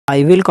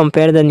I will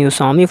compare the new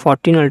Xiaomi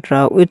 14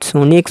 Ultra with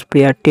Sony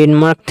Xperia 10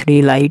 Mark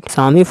III Lite.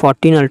 Xiaomi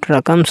 14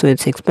 Ultra comes with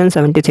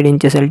 6.73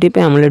 inches LTP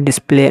AMOLED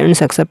display and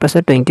success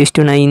pressure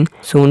 20:9.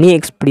 Sony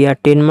Xperia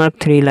 10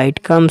 Mark III Lite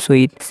comes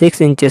with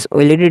 6 inches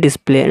OLED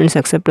display and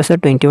success pressure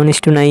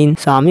 21:9.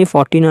 Xiaomi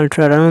 14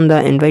 Ultra run on the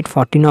Android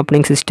 14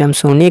 operating system.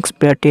 Sony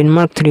Xperia 10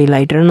 Mark III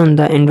Lite run on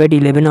the Android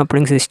 11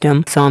 operating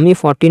system. Xiaomi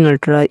 14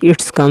 Ultra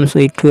it comes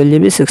with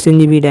 12GB,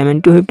 16GB RAM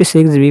and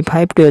 256GB,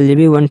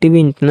 512GB, 1TB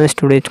internal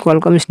storage,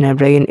 Qualcomm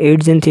Snapdragon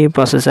 8 Gen 3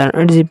 processor,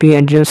 8GB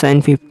Adreno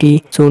 750.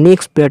 Sony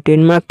Xperia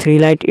 10 Mark III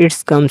Lite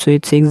it comes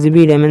with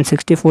 6GB RAM and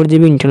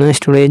 64GB internal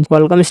storage,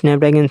 Qualcomm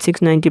Snapdragon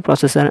 690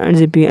 processor,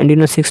 8GB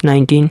Adreno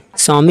 619.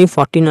 Xiaomi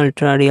 14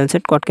 Ultra real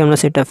set quad camera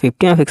setup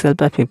 50MP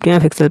plus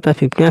 50MP plus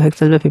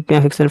 50MP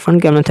plus 50MP,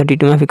 front camera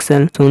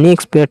 32MP. Sony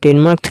Xperia 10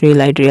 Mark III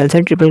Lite real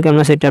set triple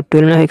camera setup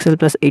 12MP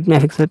plus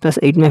 8MP plus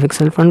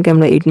 8MP, front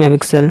camera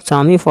 8MP.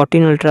 Xiaomi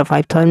 14 Ultra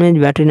 5000 mAh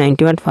battery,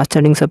 90W fast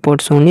charging support.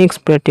 Sony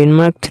Xperia 10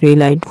 Mark III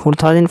Lite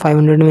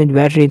 4500 mAh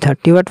battery,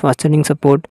 30W fast charging support.